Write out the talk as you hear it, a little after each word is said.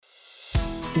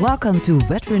Welcome to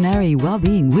Veterinary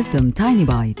Wellbeing Wisdom Tiny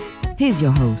Bites. Here's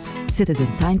your host,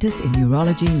 citizen scientist in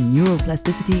neurology,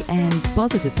 neuroplasticity, and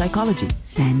positive psychology,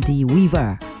 Sandy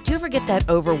Weaver. Do you ever get that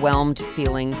overwhelmed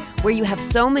feeling where you have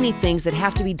so many things that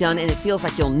have to be done and it feels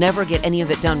like you'll never get any of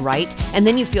it done right, and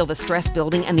then you feel the stress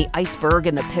building and the iceberg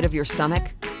in the pit of your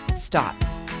stomach? Stop.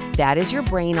 That is your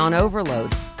brain on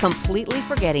overload, completely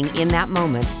forgetting in that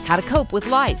moment how to cope with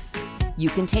life. You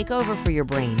can take over for your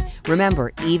brain.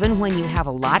 Remember, even when you have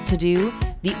a lot to do,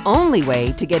 the only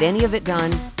way to get any of it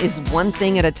done is one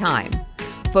thing at a time.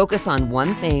 Focus on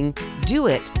one thing, do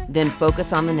it, then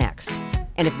focus on the next.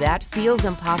 And if that feels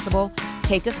impossible,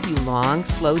 take a few long,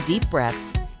 slow, deep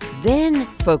breaths, then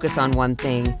focus on one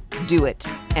thing, do it,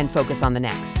 and focus on the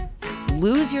next.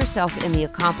 Lose yourself in the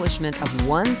accomplishment of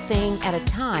one thing at a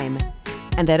time,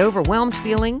 and that overwhelmed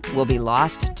feeling will be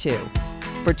lost too.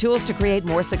 For tools to create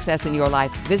more success in your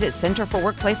life, visit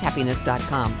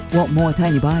centerforworkplacehappiness.com. Want more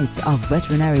tiny bites of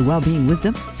veterinary well-being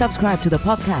wisdom? Subscribe to the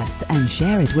podcast and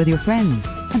share it with your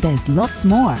friends. And there's lots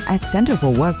more at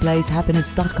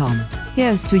centerforworkplacehappiness.com.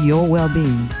 Here's to your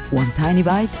well-being, one tiny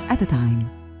bite at a time.